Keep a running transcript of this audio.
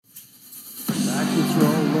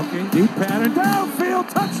Deep pattern, downfield,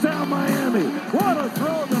 touchdown Miami. What a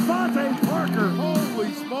throw, Devontae Parker.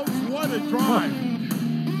 Holy smokes, what a drive.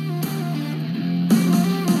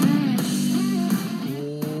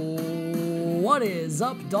 What is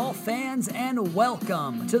up, Dolph fans, and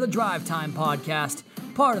welcome to the Drive Time Podcast,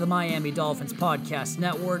 part of the Miami Dolphins Podcast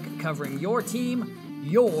Network, covering your team,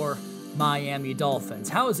 your Miami Dolphins.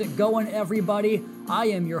 How's it going, everybody? I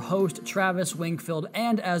am your host, Travis Wingfield,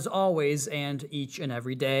 and as always, and each and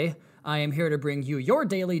every day, I am here to bring you your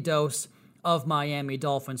daily dose of Miami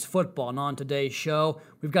Dolphins football. And on today's show,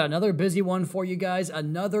 we've got another busy one for you guys,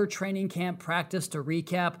 another training camp practice to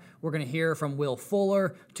recap. We're going to hear from Will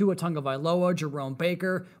Fuller, Tua Tagovailoa, Jerome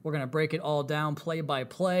Baker. We're going to break it all down play by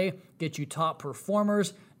play, get you top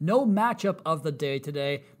performers. No matchup of the day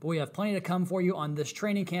today, but we have plenty to come for you on this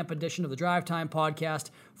training camp edition of the Drive Time Podcast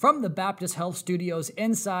from the Baptist Health Studios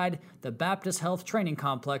inside the Baptist Health Training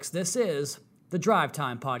Complex. This is the Drive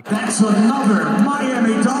Time Podcast. That's another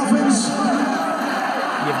Miami Dolphins.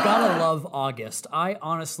 You've got to love August. I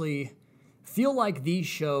honestly feel like these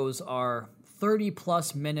shows are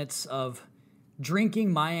 30-plus minutes of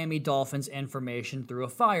drinking Miami Dolphins information through a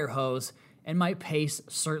fire hose, and my pace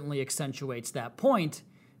certainly accentuates that point.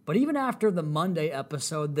 But even after the Monday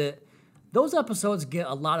episode, those episodes get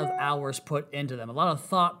a lot of hours put into them, a lot of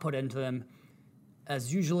thought put into them,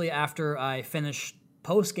 as usually after I finish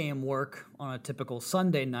post-game work on a typical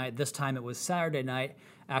Sunday night. This time it was Saturday night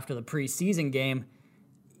after the preseason game.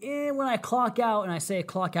 And when I clock out, and I say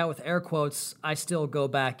clock out with air quotes, I still go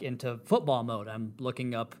back into football mode. I'm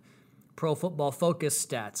looking up Pro Football Focus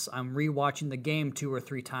stats. I'm rewatching the game 2 or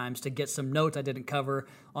 3 times to get some notes I didn't cover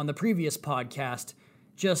on the previous podcast.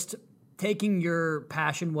 Just taking your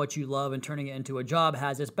passion, what you love, and turning it into a job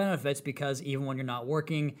has its benefits, because even when you're not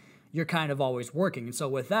working, you're kind of always working. And so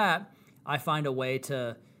with that, I find a way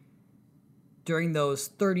to, during those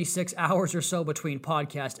 36 hours or so between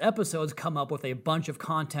podcast episodes, come up with a bunch of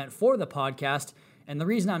content for the podcast. And the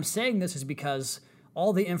reason I'm saying this is because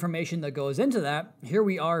all the information that goes into that, here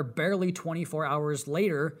we are barely 24 hours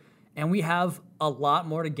later, and we have a lot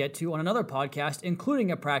more to get to on another podcast, including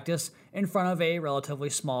a practice in front of a relatively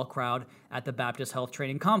small crowd at the Baptist Health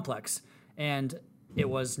Training Complex. And it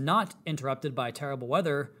was not interrupted by terrible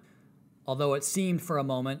weather, although it seemed for a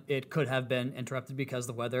moment it could have been interrupted because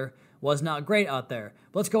the weather was not great out there.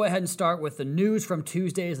 But let's go ahead and start with the news from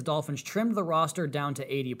Tuesday as the Dolphins trimmed the roster down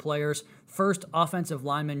to 80 players. First, offensive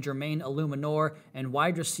lineman Jermaine Illuminor and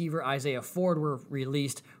wide receiver Isaiah Ford were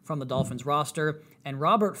released from the Dolphins roster, and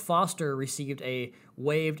Robert Foster received a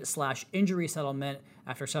waived/injury settlement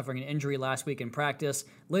after suffering an injury last week in practice.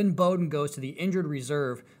 Lynn Bowden goes to the injured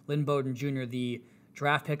reserve. Lynn Bowden Jr., the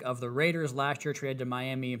draft pick of the Raiders last year, traded to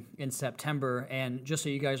Miami in September. And just so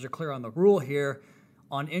you guys are clear on the rule here,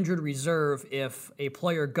 on injured reserve, if a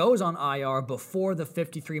player goes on IR before the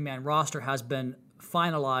 53-man roster has been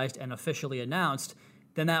finalized and officially announced,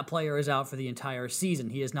 then that player is out for the entire season.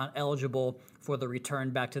 He is not eligible for the return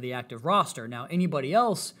back to the active roster. Now, anybody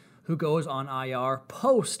else who goes on IR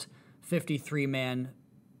post 53-man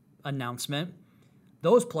announcement,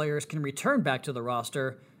 those players can return back to the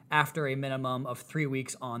roster after a minimum of 3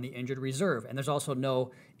 weeks on the injured reserve. And there's also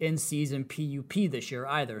no in-season PUP this year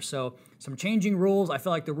either. So some changing rules. I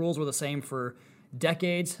feel like the rules were the same for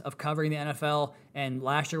decades of covering the NFL. And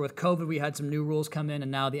last year with COVID, we had some new rules come in,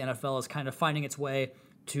 and now the NFL is kind of finding its way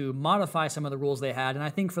to modify some of the rules they had, and I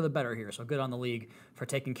think for the better here. So good on the league for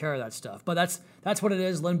taking care of that stuff. But that's what it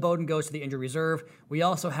is. Lynn Bowden goes to the injured reserve. We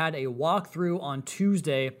also had a walkthrough on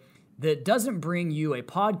Tuesday that doesn't bring you a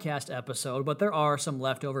podcast episode, but there are some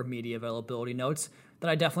leftover media availability notes that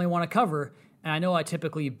I definitely want to cover. And I know I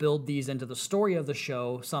typically build these into the story of the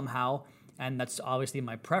show somehow, and that's obviously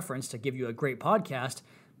my preference to give you a great podcast,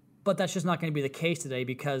 but that's just not going to be the case today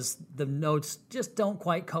because the notes just don't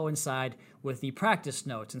quite coincide with the practice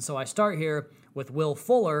notes. And so I start here with Will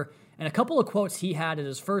Fuller and a couple of quotes he had at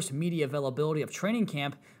his first media availability of training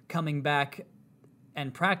camp, coming back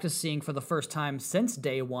and practicing for the first time since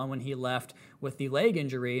day one when he left with the leg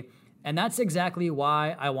injury. And that's exactly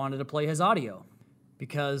why I wanted to play his audio,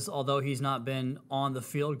 because although he's not been on the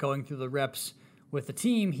field going through the reps with the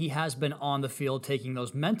team, he has been on the field taking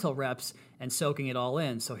those mental reps and soaking it all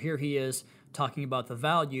in. So here he is talking about the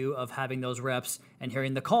value of having those reps and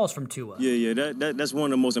hearing the calls from Tua. That's one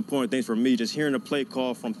of the most important things for me, just hearing the play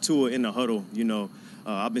call from Tua in the huddle.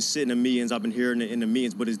 I've been sitting in meetings, I've been hearing it in the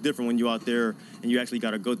meetings, but it's different when you're out there and you actually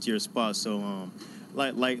got to go to your spot. So,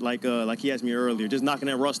 like he asked me earlier, just knocking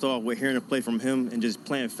that rust off with hearing the play from him and just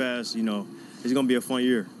playing fast, it's going to be a fun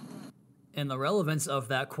year. And the relevance of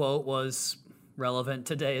that quote was relevant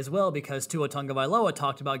today as well because Tua Tagovailoa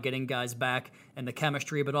talked about getting guys back and the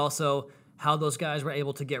chemistry, but also how those guys were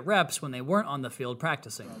able to get reps when they weren't on the field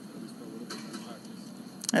practicing.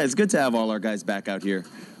 Hey, it's good to have all our guys back out here.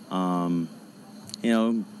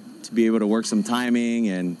 To be able to work some timing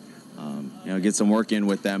and get some work in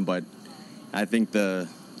with them. But I think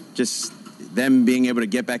just them being able to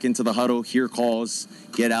get back into the huddle, hear calls,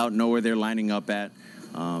 get out, know where they're lining up at,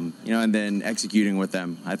 and then executing with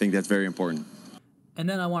them. I think that's very important. And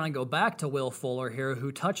then I want to go back to Will Fuller here,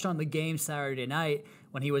 who touched on the game Saturday night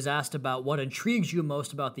when he was asked about what intrigues you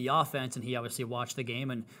most about the offense, and he obviously watched the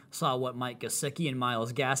game and saw what Mike Gesicki and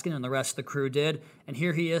Myles Gaskin and the rest of the crew did. And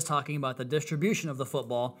here he is talking about the distribution of the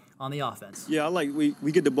football on the offense. Yeah,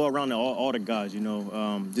 we get the ball around to all the guys,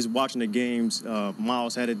 just watching the games.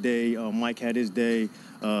 Myles had a day, Mike had his day.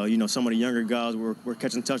 Some of the younger guys were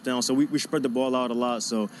catching touchdowns. So we spread the ball out a lot.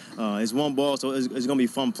 So it's one ball, so it's going to be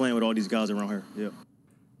fun playing with all these guys around here. Yeah.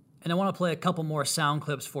 And I want to play a couple more sound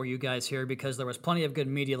clips for you guys here because there was plenty of good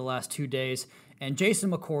media the last 2 days. And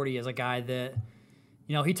Jason McCourty is a guy that,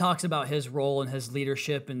 he talks about his role and his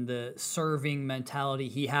leadership and the serving mentality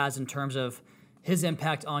he has in terms of his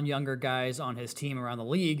impact on younger guys on his team around the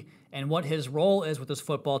league and what his role is with his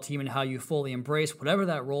football team and how you fully embrace whatever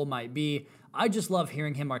that role might be. I just love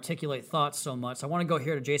hearing him articulate thoughts so much. So I want to go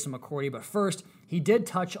here to Jason McCourty, but first, he did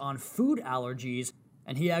touch on food allergies.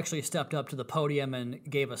 And he actually stepped up to the podium and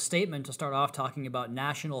gave a statement to start off talking about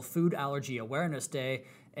National Food Allergy Awareness Day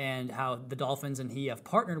and how the Dolphins and he have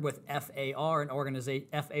partnered with FARE, an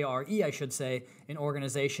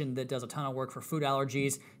organization that does a ton of work for food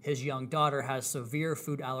allergies. His young daughter has severe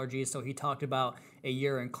food allergies, so he talked about a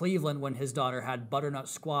year in Cleveland when his daughter had butternut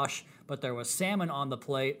squash, but there was salmon on the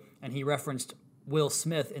plate, and he referenced Will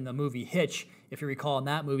Smith in the movie Hitch. If you recall in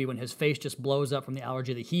that movie when his face just blows up from the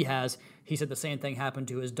allergy that he has, he said the same thing happened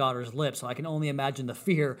to his daughter's lips. So I can only imagine the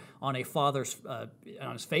fear on a father's,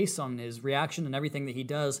 on his face, on his reaction and everything that he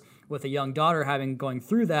does with a young daughter going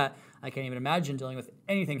through that. I can't even imagine dealing with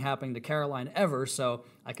anything happening to Caroline ever. So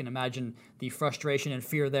I can imagine the frustration and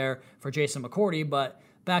fear there for Jason McCourty. But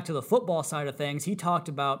back to the football side of things, he talked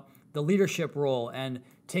about the leadership role and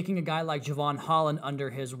taking a guy like Javon Holland under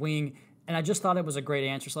his wing. And I just thought it was a great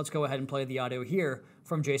answer. So let's go ahead and play the audio here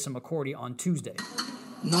from Jason McCourty on Tuesday.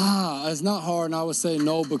 Nah, it's not hard, and I would say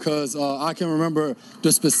no because I can remember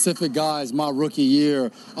the specific guys my rookie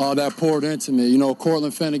year that poured into me.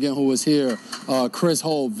 Cortland Finnegan, who was here, Chris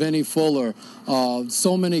Holt, Vinny Fuller.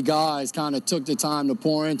 So many guys kind of took the time to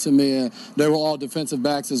pour into me, and they were all defensive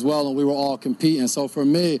backs as well, and we were all competing. So for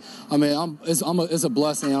me, it's a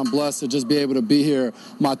blessing. I'm blessed to just be able to be here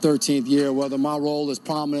my 13th year, whether my role is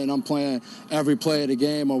prominent and I'm playing every play of the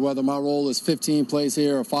game, or whether my role is 15 plays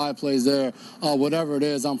here or 5 plays there, whatever it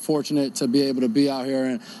is. I'm fortunate to be able to be out here.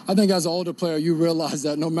 And I think as an older player, you realize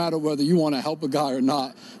that no matter whether you want to help a guy or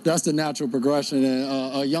not, that's the natural progression.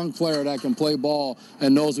 And a young player that can play ball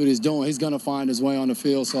and knows what he's doing, he's going to find his way on the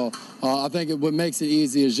field. So I think what makes it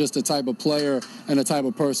easy is just the type of player and the type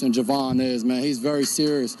of person Javon is, man. He's very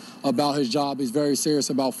serious about his job. He's very serious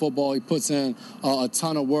about football. He puts in a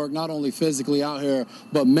ton of work, not only physically out here,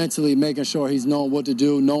 but mentally making sure he's knowing what to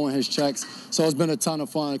do, knowing his checks. So it's been a ton of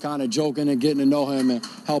fun kind of joking and getting to know him and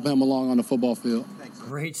help him along on the football field.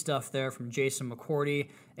 Great stuff there from Jason McCourty.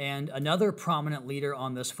 And another prominent leader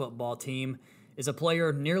on this football team is a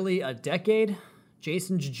player nearly a decade,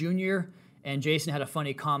 Jason's junior. And Jason had a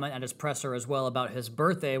funny comment at his presser as well about his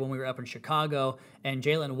birthday when we were up in Chicago. And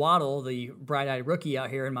Jalen Waddle, the bright-eyed rookie out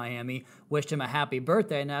here in Miami, wished him a happy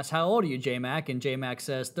birthday and asked, "How old are you, J-Mac?" And J-Mac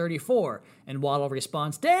says, 34. And Waddle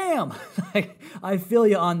responds, "Damn!" I feel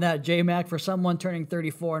you on that, J-Mac. For someone turning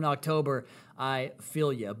 34 in October, I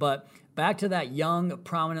feel you. But back to that young,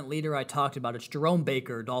 prominent leader I talked about. It's Jerome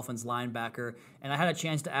Baker, Dolphins linebacker. And I had a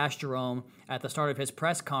chance to ask Jerome at the start of his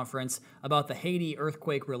press conference about the Haiti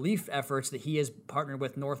earthquake relief efforts that he has partnered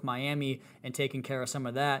with North Miami and taking care of some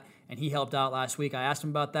of that. And he helped out last week. I asked him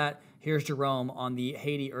about that. Here's Jerome on the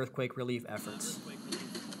Haiti earthquake relief efforts.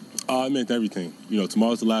 It meant everything.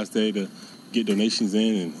 Tomorrow's the last day to get donations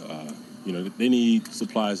in. And, they need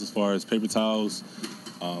supplies as far as paper towels,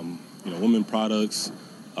 women products,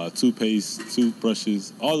 toothpaste,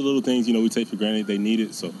 toothbrushes, all the little things, we take for granted. They need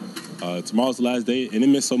it. So tomorrow's the last day, and it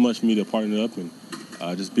meant so much for me to partner up and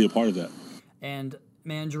just be a part of that. And,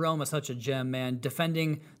 man, Jerome is such a gem, man,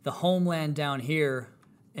 defending the homeland down here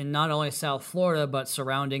in not only South Florida, but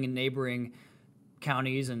surrounding and neighboring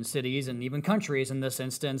counties and cities and even countries in this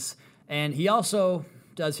instance. And he also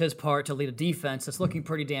does his part to lead a defense that's looking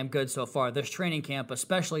pretty damn good so far this training camp,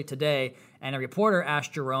 especially today. And a reporter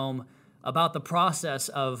asked Jerome about the process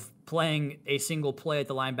of playing a single play at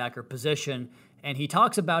the linebacker position, And he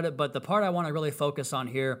talks about it, but the part I want to really focus on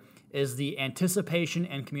here is the anticipation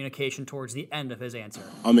and communication towards the end of his answer.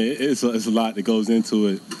 I mean, it's a lot that goes into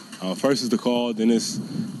it. First is the call, then it's,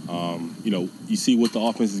 you see what the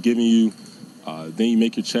offense is giving you, then you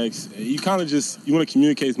make your checks. You kind of you want to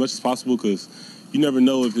communicate as much as possible because you never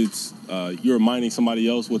know if it's you're reminding somebody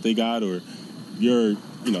else what they got or you're,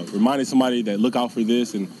 reminding somebody that look out for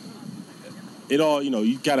this. And it all,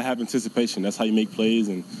 you got to have anticipation. That's how you make plays.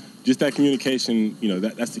 And just that communication,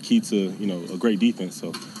 that's the key to, a great defense.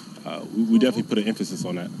 So we definitely put an emphasis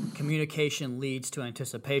on that. Communication leads to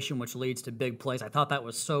anticipation, which leads to big plays. I thought that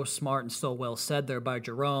was so smart and so well said there by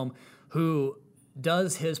Jerome, who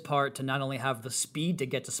does his part to not only have the speed to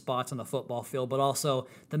get to spots on the football field, but also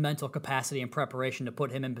the mental capacity and preparation to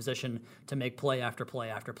put him in position to make play after play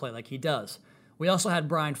after play like he does. We also had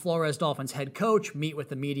Brian Flores, Dolphins head coach, meet with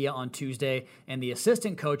the media on Tuesday, and the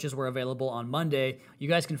assistant coaches were available on Monday. You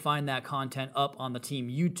guys can find that content up on the team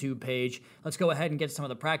YouTube page. Let's go ahead and get some of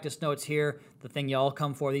the practice notes here, the thing y'all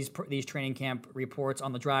come for, these training camp reports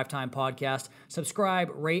on the Drive Time podcast. Subscribe,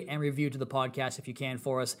 rate, and review to the podcast if you can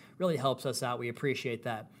for us. Really helps us out. We appreciate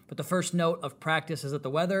that. But the first note of practice is that the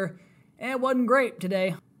weather, it wasn't great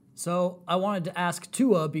today. So I wanted to ask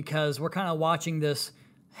Tua, because we're kind of watching this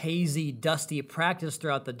hazy, dusty practice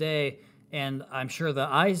throughout the day, and I'm sure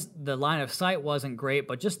the line of sight wasn't great,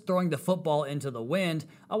 but just throwing the football into the wind,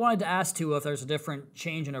 I wanted to ask Tua if there's a different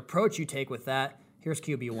change in approach you take with that. Here's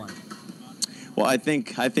QB1. Well, I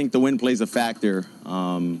think the wind plays a factor.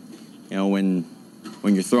 When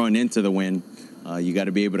you're throwing into the wind, you got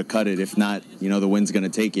to be able to cut it. If not, the wind's going to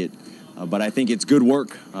take it. But I think it's good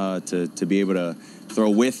work to be able to throw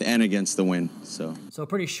with and against the wind. So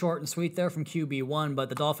pretty short and sweet there from QB1, but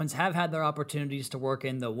the Dolphins have had their opportunities to work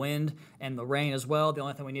in the wind and the rain as well. The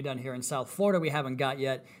only thing we need down here in South Florida we haven't got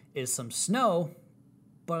yet is some snow,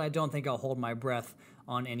 but I don't think I'll hold my breath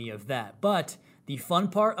on any of that. But the fun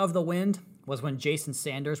part of the wind was when Jason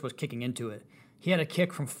Sanders was kicking into it. He had a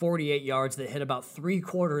kick from 48 yards that hit about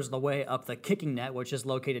 3/4 of the way up the kicking net, which is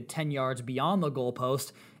located 10 yards beyond the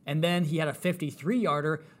goalpost. And then he had a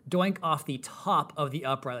 53-yarder doink off the top of the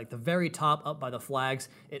upright, like the very top up by the flags.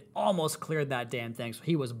 It almost cleared that damn thing, so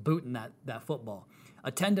he was booting that football.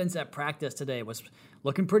 Attendance at practice today was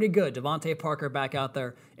looking pretty good. Devontae Parker back out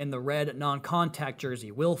there in the red non-contact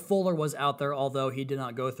jersey. Will Fuller was out there, although he did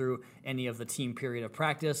not go through any of the team period of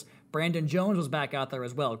practice. Brandon Jones was back out there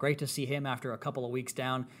as well. Great to see him after a couple of weeks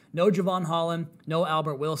down. No Javon Holland, no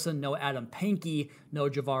Albert Wilson, no Adam Pankey, no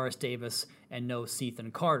Javaris Davis, and no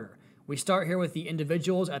Sethan Carter. We start here with the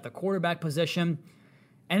individuals at the quarterback position,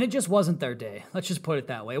 and it just wasn't their day. Let's just put it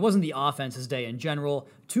that way. It wasn't the offense's day in general.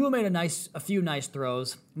 Tua made a few nice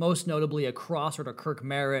throws, most notably a crosser to Kirk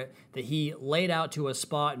Merritt that he laid out to a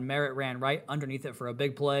spot, and Merritt ran right underneath it for a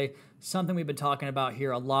big play. Something we've been talking about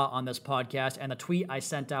here a lot on this podcast, and the tweet I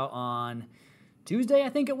sent out on Tuesday, I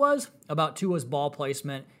think it was, about Tua's ball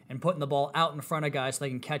placement and putting the ball out in front of guys so they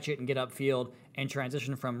can catch it and get upfield and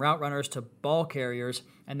transition from route runners to ball carriers,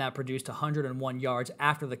 and that produced 101 yards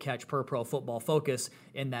after the catch per Pro Football Focus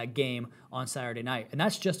in that game on Saturday night. And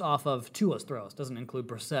that's just off of Tua's throws. Doesn't include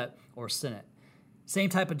Brissett or Sinnott. Same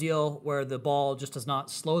type of deal where the ball just does not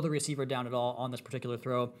slow the receiver down at all on this particular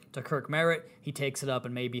throw to Kirk Merritt. He takes it up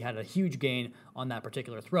and maybe had a huge gain on that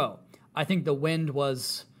particular throw. I think the wind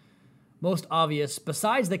was most obvious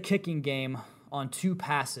besides the kicking game on two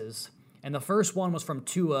passes. And the first one was from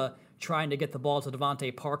Tua trying to get the ball to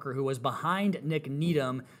Devontae Parker, who was behind Nick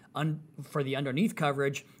Needham for the underneath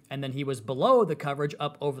coverage, and then he was below the coverage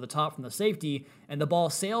up over the top from the safety, and the ball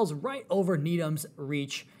sails right over Needham's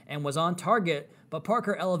reach and was on target, but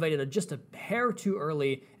Parker elevated it just a hair too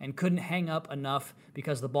early and couldn't hang up enough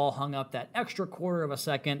because the ball hung up that extra quarter of a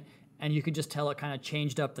second, and you could just tell it kind of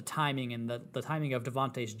changed up the timing and the timing of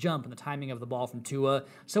Devontae's jump and the timing of the ball from Tua,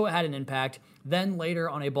 so it had an impact. Then later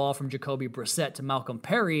on a ball from Jacoby Brissett to Malcolm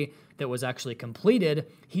Perry that was actually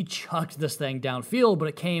completed, he chucked this thing downfield, but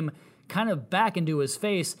it came kind of back into his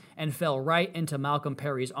face and fell right into Malcolm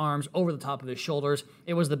Perry's arms over the top of his shoulders.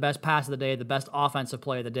 It was the best pass of the day, the best offensive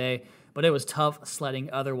play of the day, but it was tough sledding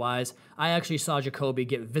otherwise. I actually saw Jacoby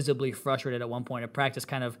get visibly frustrated at one point at practice,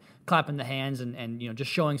 kind of clapping the hands and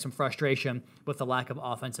just showing some frustration with the lack of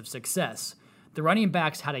offensive success. The running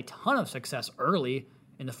backs had a ton of success early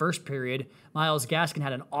in the first period. Myles Gaskin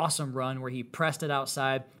had an awesome run where he pressed it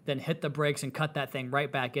outside, then hit the brakes and cut that thing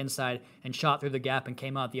right back inside and shot through the gap and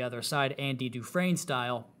came out the other side, Andy Dufresne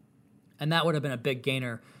style. And that would have been a big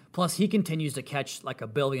gainer Plus, he continues to catch like a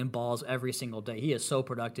billion balls every single day. He is so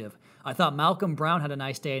productive. I thought Malcolm Brown had a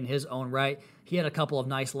nice day in his own right. He had a couple of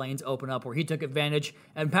nice lanes open up where he took advantage,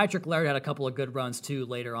 and Patrick Laird had a couple of good runs too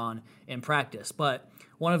later on in practice. But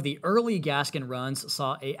one of the early Gaskin runs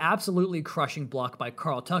saw a absolutely crushing block by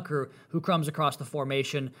Carl Tucker, who comes across the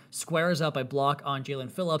formation, squares up a block on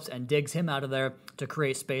Jalen Phillips, and digs him out of there to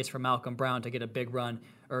create space for Malcolm Brown to get a big run,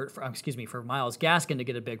 for Myles Gaskin to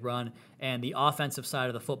get a big run, and the offensive side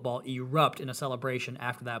of the football erupt in a celebration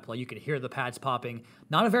after that play. You could hear the pads popping.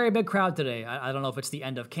 Not a very big crowd today. I don't know if it's the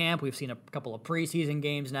end of camp. We've seen a couple of preseason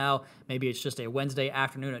games now. Maybe it's just a Wednesday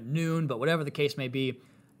afternoon at noon, but whatever the case may be,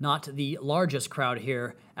 not the largest crowd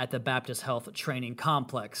here at the Baptist Health Training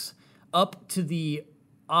Complex. Up to the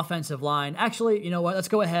offensive line. Actually, you know what? Let's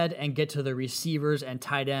go ahead and get to the receivers and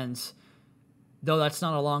tight ends. Though that's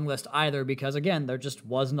not a long list either because, again, there just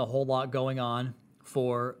wasn't a whole lot going on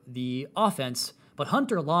for the offense. But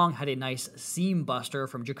Hunter Long had a nice seam buster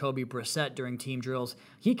from Jacoby Brissett during team drills.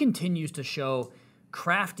 He continues to show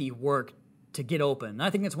crafty work to get open. And I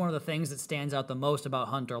think it's one of the things that stands out the most about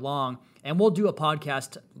Hunter Long. And we'll do a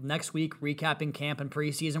podcast next week recapping camp and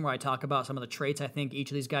preseason where I talk about some of the traits I think each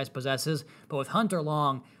of these guys possesses. But with Hunter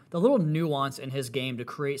Long, the little nuance in his game to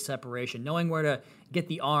create separation, knowing where to get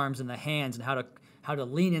the arms and the hands and how to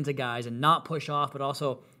lean into guys and not push off, but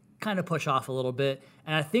also kind of push off a little bit.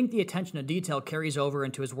 And I think the attention to detail carries over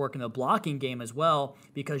into his work in the blocking game as well,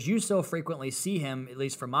 because you so frequently see him, at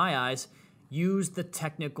least from my eyes, use the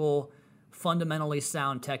technical, fundamentally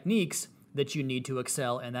sound techniques that you need to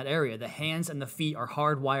excel in that area. The hands and the feet are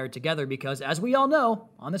hardwired together because, as we all know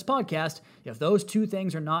on this podcast, if those two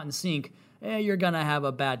things are not in sync, you're going to have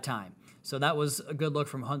a bad time. So that was a good look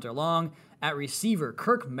from Hunter Long. At receiver,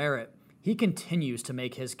 Kirk Merritt, he continues to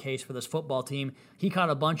make his case for this football team. He caught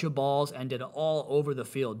a bunch of balls and did it all over the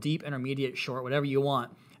field, deep, intermediate, short, whatever you want.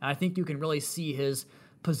 And I think you can really see his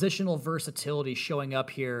positional versatility showing up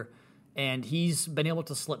here. And he's been able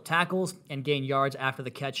to slip tackles and gain yards after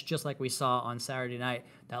the catch, just like we saw on Saturday night.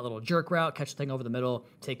 That little jerk route, catch the thing over the middle,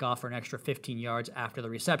 take off for an extra 15 yards after the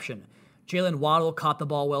reception. Jalen Waddle caught the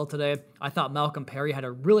ball well today. I thought Malcolm Perry had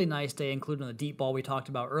a really nice day, including the deep ball we talked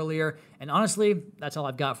about earlier. And honestly, that's all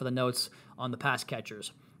I've got for the notes on the pass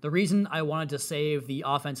catchers. The reason I wanted to save the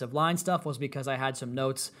offensive line stuff was because I had some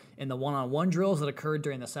notes in the one-on-one drills that occurred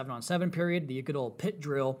during the 7-on-7 period, the good old pit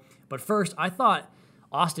drill. But first, I thought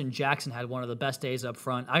Austin Jackson had one of the best days up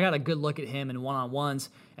front. I got a good look at him in one-on-ones,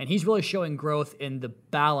 and he's really showing growth in the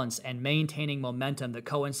balance and maintaining momentum that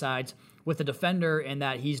coincides with the defender in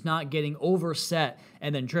that he's not getting overset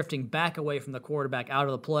and then drifting back away from the quarterback out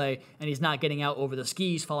of the play, and he's not getting out over the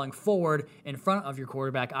skis, falling forward in front of your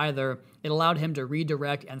quarterback either. It allowed him to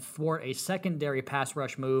redirect and thwart a secondary pass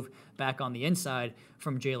rush move back on the inside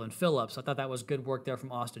from Jalen Phillips. I thought that was good work there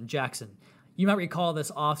from Austin Jackson. You might recall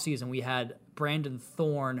this offseason we had Brandon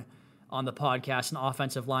Thorne on the podcast, an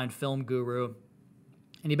offensive line film guru,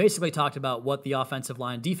 and he basically talked about what the offensive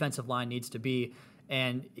line, defensive line needs to be.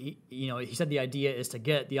 And he said the idea is to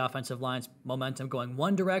get the offensive line's momentum going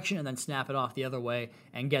one direction and then snap it off the other way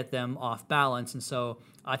and get them off balance. And so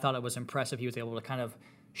I thought it was impressive he was able to kind of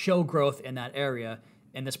show growth in that area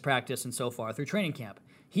in this practice and so far through training camp.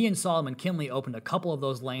 He and Solomon Kinley opened a couple of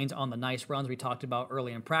those lanes on the nice runs we talked about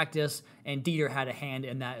early in practice, and Dieter had a hand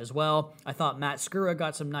in that as well. I thought Matt Skura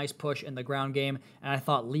got some nice push in the ground game, and I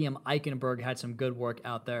thought Liam Eichenberg had some good work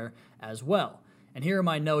out there as well. And here are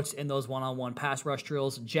my notes in those one-on-one pass rush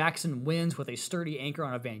drills. Jackson wins with a sturdy anchor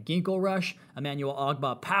on a Van Ginkel rush. Emmanuel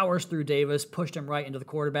Ogbah powers through Davis, pushed him right into the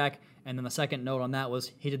quarterback. And then the second note on that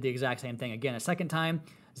was he did the exact same thing again a second time.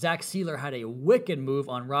 Zach Sealer had a wicked move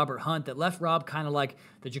on Robert Hunt that left Rob kind of like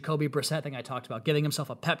the Jacoby Brissett thing I talked about, giving himself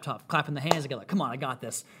a pep talk, clapping the hands together, come on, I got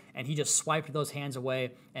this. And he just swiped those hands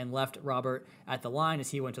away and left Robert at the line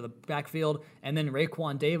as he went to the backfield. And then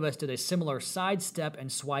Raekwon Davis did a similar sidestep and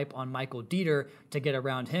swipe on Michael Dieter to get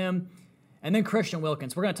around him. And then Christian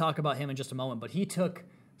Wilkins, we're going to talk about him in just a moment, but he took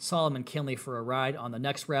Solomon Kinley for a ride on the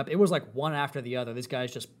next rep. It was like one after the other. These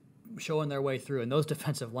guys just showing their way through, and those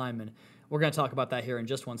defensive linemen, we're going to talk about that here in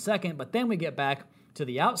just 1 second, but then we get back to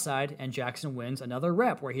the outside, and Jackson wins another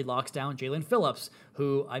rep where he locks down Jalen Phillips,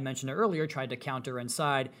 who I mentioned earlier tried to counter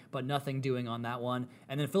inside, but nothing doing on that one.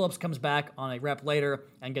 And then Phillips comes back on a rep later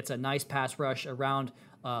and gets a nice pass rush around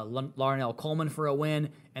Larnell Coleman for a win,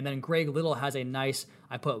 and then Greg Little has a nice,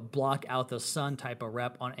 I put block out the sun type of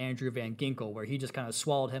rep on Andrew Van Ginkel, where he just kind of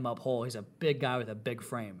swallowed him up whole. He's a big guy with a big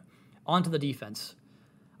frame. On to the defense.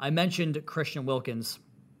 I mentioned Christian Wilkins.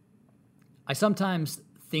 I sometimes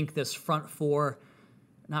think this the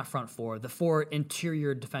four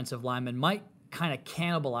interior defensive linemen might kind of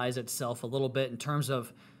cannibalize itself a little bit in terms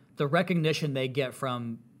of the recognition they get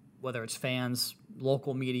from whether it's fans,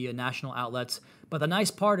 local media, national outlets. But the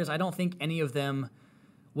nice part is I don't think any of them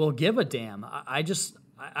will give a damn.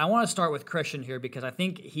 I want to start with Christian here because I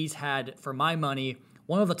think he's had, for my money,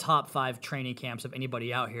 one of the top 5 training camps of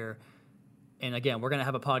anybody out here. And again, we're going to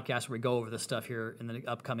have a podcast where we go over this stuff here in the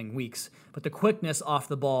upcoming weeks. But the quickness off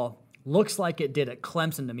the ball looks like it did at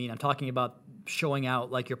Clemson to me. And I'm talking about showing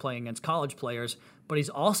out like you're playing against college players. But he's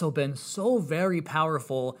also been so very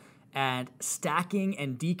powerful at stacking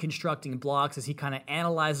and deconstructing blocks as he kind of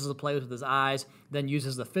analyzes the plays with his eyes, then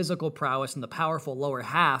uses the physical prowess and the powerful lower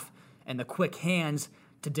half and the quick hands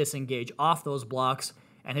to disengage off those blocks.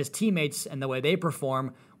 And his teammates and the way they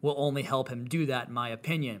perform will only help him do that, in my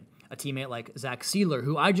opinion. A teammate like Zach Sealer,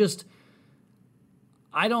 who I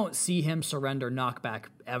don't see him surrender knockback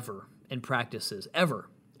ever in practices, ever.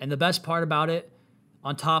 And the best part about it,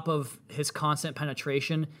 on top of his constant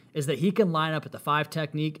penetration, is that he can line up at the 5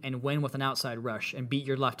 technique and win with an outside rush and beat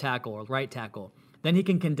your left tackle or right tackle. Then he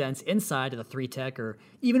can condense inside to the 3 tech or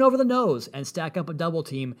even over the nose and stack up a double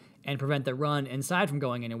team and prevent the run inside from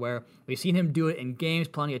going anywhere. We've seen him do it in games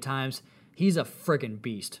plenty of times. He's a friggin'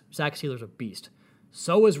 beast. Zach Sealer's a beast.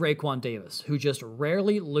 So is Raekwon Davis, who just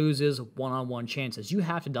rarely loses one-on-one chances. You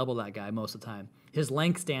have to double that guy most of the time. His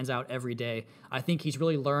length stands out every day. I think he's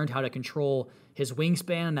really learned how to control his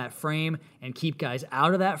wingspan in that frame and keep guys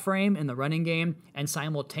out of that frame in the running game and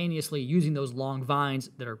simultaneously using those long vines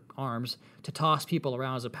that are arms to toss people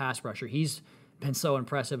around as a pass rusher. He's been so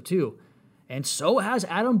impressive too. And so has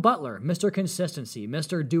Adam Butler, Mr. Consistency,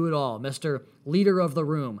 Mr. Do-It-All, Mr. Leader of the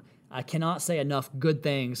Room. I cannot say enough good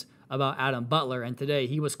things about Adam Butler, and today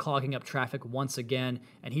he was clogging up traffic once again,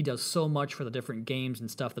 and he does so much for the different games and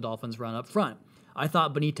stuff the Dolphins run up front. I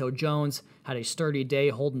thought Benito Jones had a sturdy day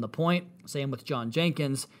holding the point, same with John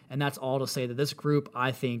Jenkins, and that's all to say that this group,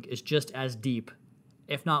 I think, is just as deep,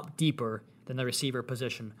 if not deeper, than the receiver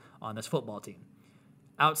position on this football team.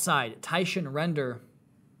 Outside, Tyshawn Render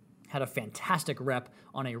had a fantastic rep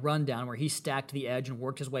on a rundown where he stacked the edge and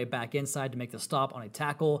worked his way back inside to make the stop on a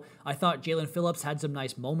tackle. I thought Jalen Phillips had some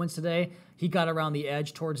nice moments today. He got around the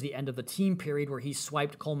edge towards the end of the team period where he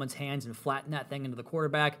swiped Coleman's hands and flattened that thing into the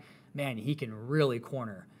quarterback. Man, he can really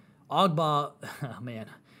corner. Ogbah, oh man,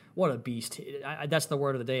 what a beast. That's the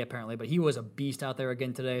word of the day apparently, but he was a beast out there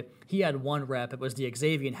again today. He had one rep. It was the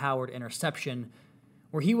Xavier Howard interception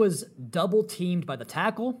where he was double-teamed by the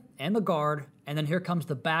tackle and the guard, and then here comes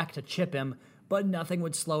the back to chip him, but nothing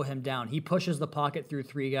would slow him down. He pushes the pocket through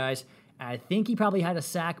 3 guys, and I think he probably had a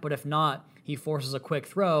sack, but if not, he forces a quick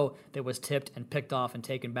throw that was tipped and picked off and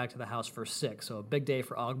taken back to the house for 6. So a big day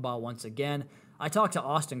for Ogbah once again. I talked to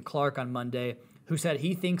Austin Clark on Monday, who said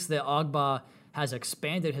he thinks that Ogbah has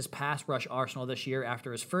expanded his pass rush arsenal this year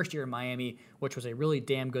after his first year in Miami, which was a really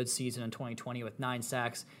damn good season in 2020 with 9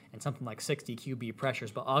 sacks and something like 60 QB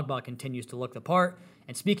pressures. But Ogbah continues to look the part.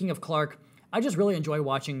 And speaking of Clark, I just really enjoy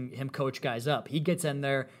watching him coach guys up. He gets in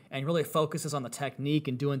there and really focuses on the technique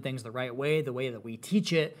and doing things the right way, the way that we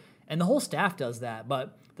teach it. And the whole staff does that.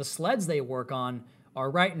 But the sleds they work on are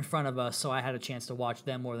right in front of us, so I had a chance to watch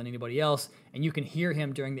them more than anybody else. And you can hear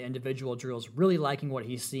him during the individual drills really liking what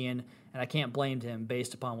he's seeing, and I can't blame him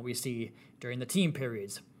based upon what we see during the team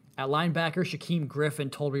periods. At linebacker, Shaquem Griffin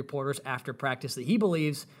told reporters after practice that he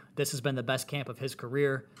believes this has been the best camp of his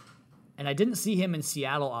career. And I didn't see him in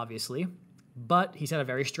Seattle, obviously, but he's had a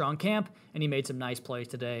very strong camp, and he made some nice plays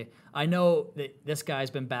today. I know that this guy's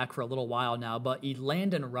been back for a little while now, but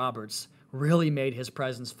Elandon Roberts really made his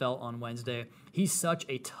presence felt on Wednesday. He's such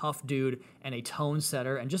a tough dude and a tone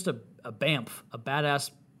setter and just a BAMF, a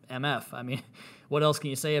badass MF. I mean, what else can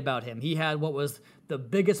you say about him? He had what was the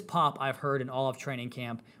biggest pop I've heard in all of training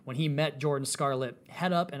camp when he met Jordan Scarlett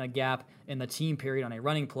head up in a gap in the team period on a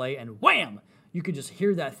running play, and wham! You could just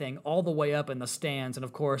hear that thing all the way up in the stands. And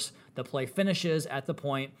of course, the play finishes at the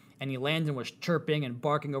point, and Elandon was chirping and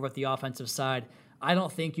barking over at the offensive side. I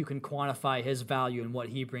don't think you can quantify his value and what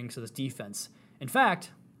he brings to this defense. In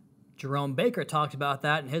fact, Jerome Baker talked about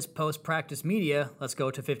that in his post-practice media. Let's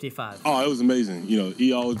go to 55. Oh, it was amazing. You know,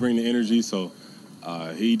 he always brings the energy, so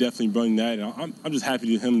he definitely brought that. And I'm just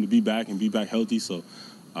happy for him to be back and be back healthy. So,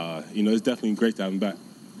 it's definitely great to have him back.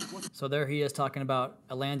 So there he is talking about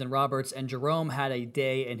Elandon Roberts, and Jerome had a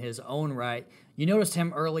day in his own right. You noticed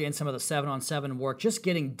him early in some of the 7-on-7 work, just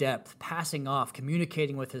getting depth, passing off,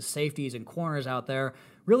 communicating with his safeties and corners out there.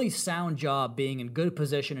 Really sound job being in good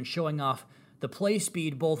position and showing off the play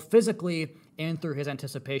speed both physically and through his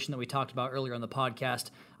anticipation that we talked about earlier on the podcast.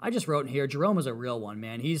 I just wrote in here, Jerome is a real one,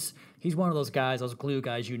 man. He's one of those guys, those glue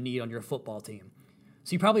guys you need on your football team.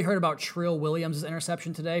 So you probably heard about Trill Williams'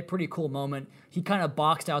 interception today. Pretty cool moment. He kind of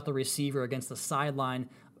boxed out the receiver against the sideline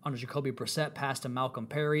on a Jacoby Brissett pass to Malcolm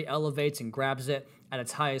Perry, elevates and grabs it at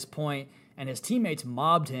its highest point, and his teammates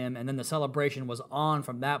mobbed him, and then the celebration was on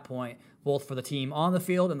from that point, both for the team on the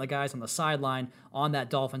field and the guys on the sideline on that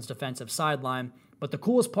Dolphins defensive sideline. But the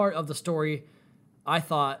coolest part of the story, I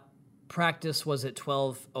thought, practice was at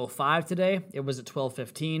 12:05 today. It was at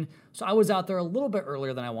 12:15. So I was out there a little bit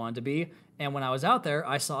earlier than I wanted to be. And when I was out there,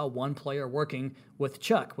 I saw one player working with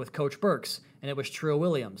Chuck, with Coach Burks, and it was Trill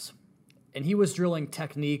Williams. And he was drilling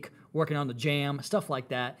technique, working on the jam, stuff like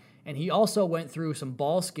that. And he also went through some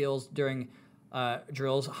ball skills during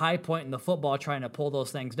drills, high point in the football, trying to pull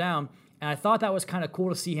those things down. And I thought that was kind of cool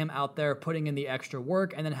to see him out there putting in the extra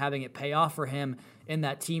work and then having it pay off for him in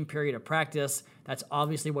that team period of practice. That's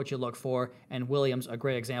obviously what you look for, and Williams, a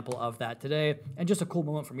great example of that today. And just a cool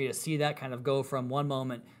moment for me to see that kind of go from one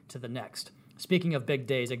moment to the next. Speaking of big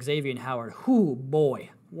days, Xavier Howard, whoo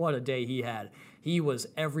boy, what a day he had. He was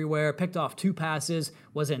everywhere, picked off 2 passes,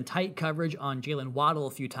 was in tight coverage on Jalen Waddle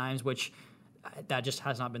a few times, which that just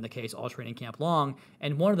has not been the case all training camp long.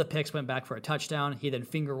 And one of the picks went back for a touchdown. He then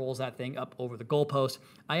finger rolls that thing up over the goalpost.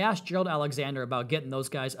 I asked Gerald Alexander about getting those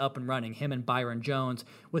guys up and running, him and Byron Jones,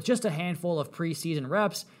 with just a handful of preseason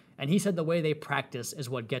reps, and he said the way they practice is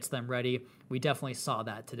what gets them ready. We definitely saw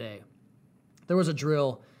that today. There was a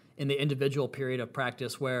drill in the individual period of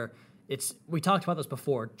practice where we talked about this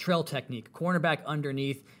before, trail technique, cornerback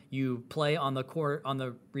underneath, you play on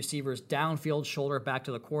the receiver's downfield shoulder back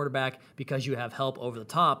to the quarterback because you have help over the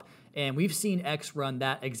top. And we've seen X run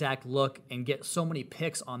that exact look and get so many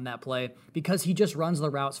picks on that play because he just runs the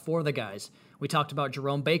routes for the guys. We talked about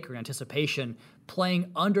Jerome Baker in anticipation,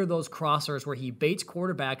 playing under those crossers where he baits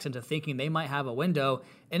quarterbacks into thinking they might have a window,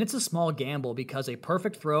 and it's a small gamble because a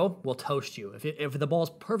perfect throw will toast you. If the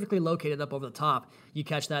ball's perfectly located up over the top, you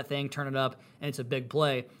catch that thing, turn it up, and it's a big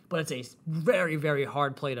play, but it's a very, very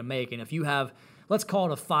hard play to make. And if you have, let's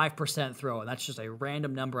call it a 5% throw, and that's just a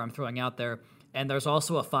random number I'm throwing out there, and there's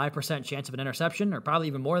also a 5% chance of an interception, or probably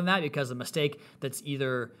even more than that because the mistake that's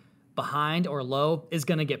either behind or low is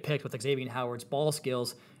going to get picked with Xavier Howard's ball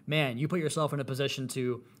skills. Man, you put yourself in a position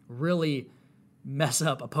to really mess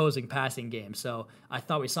up opposing passing games. So I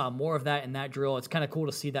thought we saw more of that in that drill. It's kind of cool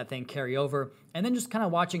to see that thing carry over. And then just kind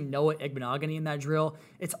of watching Noah Igbenogany in that drill.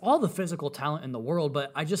 It's all the physical talent in the world,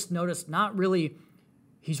 but I just noticed not really,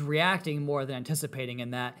 he's reacting more than anticipating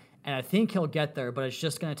in that. And I think he'll get there, but it's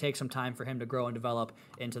just going to take some time for him to grow and develop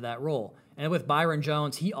into that role. And with Byron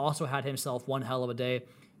Jones, he also had himself one hell of a day.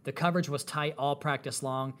 The coverage was tight all practice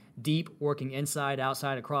long, deep, working inside,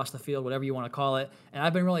 outside, across the field, whatever you want to call it. And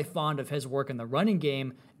I've been really fond of his work in the running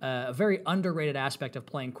game, a very underrated aspect of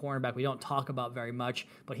playing cornerback we don't talk about very much,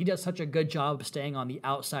 but he does such a good job of staying on the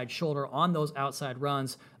outside shoulder on those outside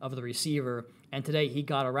runs of the receiver. And today he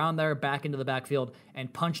got around there, back into the backfield,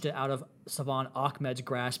 and punched it out of Savon Ahmed's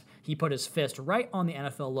grasp. He put his fist right on the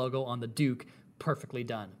NFL logo on the Duke. Perfectly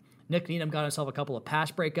done. Nick Needham got himself a couple of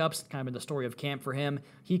pass breakups, kind of been the story of camp for him.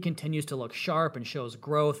 He continues to look sharp and shows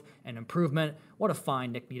growth and improvement. What a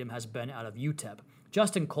find Nick Needham has been out of UTEP.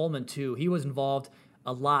 Justin Coleman, too, he was involved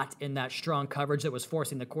a lot in that strong coverage that was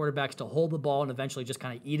forcing the quarterbacks to hold the ball and eventually just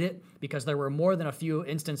kind of eat it because there were more than a few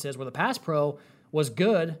instances where the pass pro was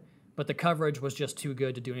good, but the coverage was just too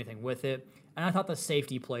good to do anything with it. And I thought the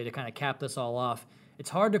safety play to kind of cap this all off, it's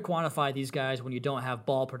hard to quantify these guys when you don't have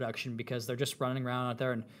ball production because they're just running around out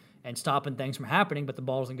there and stopping things from happening, but the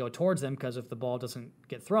ball doesn't go towards them because if the ball doesn't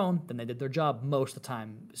get thrown, then they did their job most of the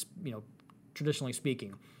time, traditionally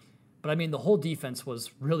speaking. But I mean, the whole defense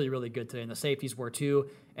was really, really good today, and the safeties were too.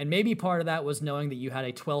 And maybe part of that was knowing that you had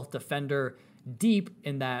a 12th defender deep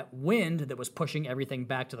in that wind that was pushing everything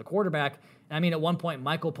back to the quarterback. And I mean, at one point,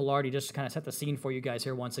 Michael Pilardi, just to kind of set the scene for you guys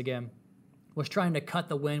here once again, was trying to cut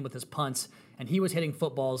the wind with his punts, and he was hitting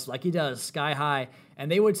footballs like he does, sky high,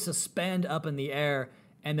 and they would suspend up in the air.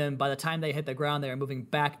 And then by the time they hit the ground, they were moving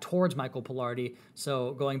back towards Michael Pilardi,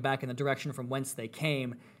 so going back in the direction from whence they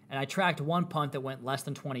came. And I tracked one punt that went less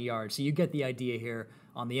than 20 yards. So you get the idea here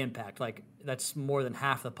on the impact. Like, that's more than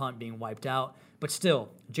half the punt being wiped out. But still,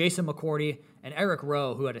 Jason McCourty and Eric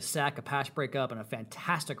Rowe, who had a sack, a pass breakup, and a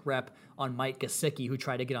fantastic rep on Mike Gesicki, who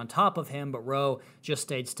tried to get on top of him, but Rowe just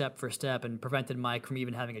stayed step for step and prevented Mike from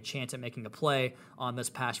even having a chance at making a play on this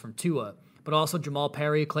pass from Tua. But also Jamal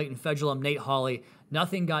Perry, Clayton Fedulum, Nate Hawley.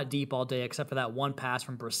 Nothing got deep all day except for that one pass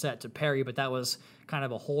from Brissett to Perry, but that was kind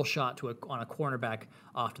of a whole shot on a cornerback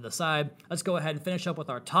off to the side. Let's go ahead and finish up with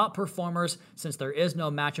our top performers since there is no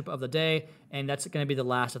matchup of the day, and that's going to be the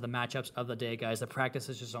last of the matchups of the day, guys. The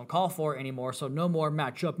practices just don't call for it anymore, so no more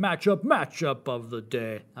matchup of the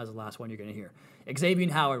day. That was the last one you're going to hear.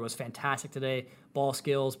 Xavier Howard was fantastic today. Ball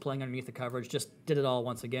skills, playing underneath the coverage, just did it all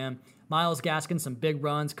once again. Myles Gaskin, some big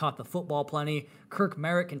runs, caught the football plenty. Kirk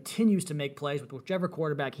Merritt continues to make plays with whichever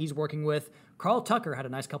quarterback he's working with. Carl Tucker had a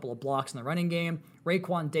nice couple of blocks in the running game.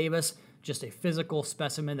 Raekwon Davis, just a physical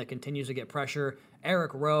specimen that continues to get pressure.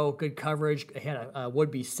 Eric Rowe, good coverage. He had a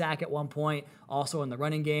would-be sack at one point, also in the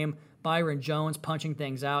running game. Byron Jones punching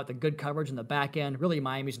things out, the good coverage in the back end, really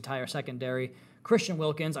Miami's entire secondary. Christian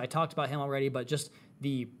Wilkins, I talked about him already, but just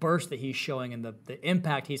the burst that he's showing and the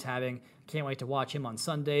impact he's having. Can't wait to watch him on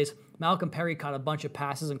Sundays. Malcolm Perry caught a bunch of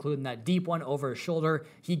passes, including that deep one over his shoulder.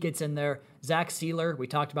 He gets in there. Zach Sealer, we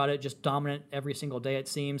talked about it, just dominant every single day it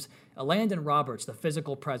seems. Landon Roberts, the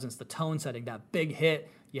physical presence, the tone setting, that big hit.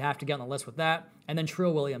 You have to get on the list with that. And then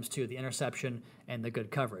Trill Williams, too, the interception and the good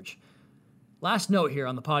coverage. Last note here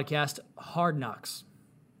on the podcast, Hard Knocks.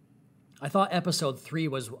 I thought episode 3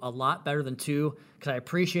 was a lot better than 2 because I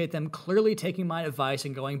appreciate them clearly taking my advice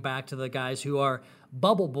and going back to the guys who are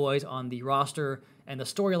bubble boys on the roster and the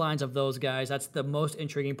storylines of those guys. That's the most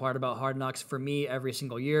intriguing part about Hard Knocks for me every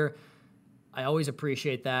single year. I always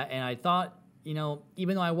appreciate that. And I thought,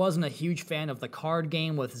 even though I wasn't a huge fan of the card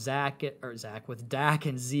game with with Dak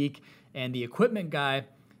and Zeke and the equipment guy,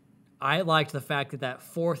 I liked the fact that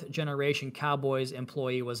fourth generation Cowboys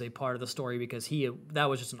employee was a part of the story because that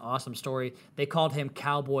was just an awesome story. They called him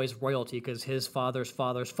Cowboys royalty because his father's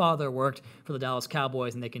father's father worked for the Dallas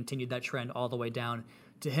Cowboys, and they continued that trend all the way down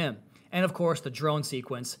to him. And of course, the drone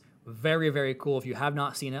sequence, very, very cool. If you have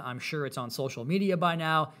not seen it, I'm sure it's on social media by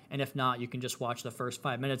now. And if not, you can just watch the first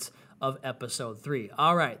 5 minutes of episode 3.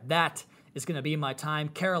 All right, that is going to be my time.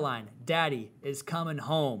 Caroline, Daddy is coming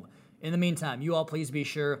home. In the meantime, you all please be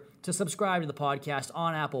sure to subscribe to the podcast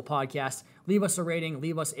on Apple Podcasts. Leave us a rating,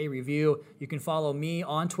 leave us a review. You can follow me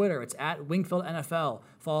on Twitter. It's at Wingfield NFL.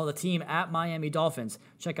 Follow the team at Miami Dolphins.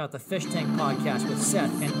 Check out the Fish Tank podcast with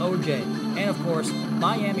Seth and OJ. And of course,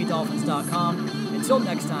 MiamiDolphins.com. Until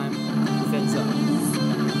next time, fins up.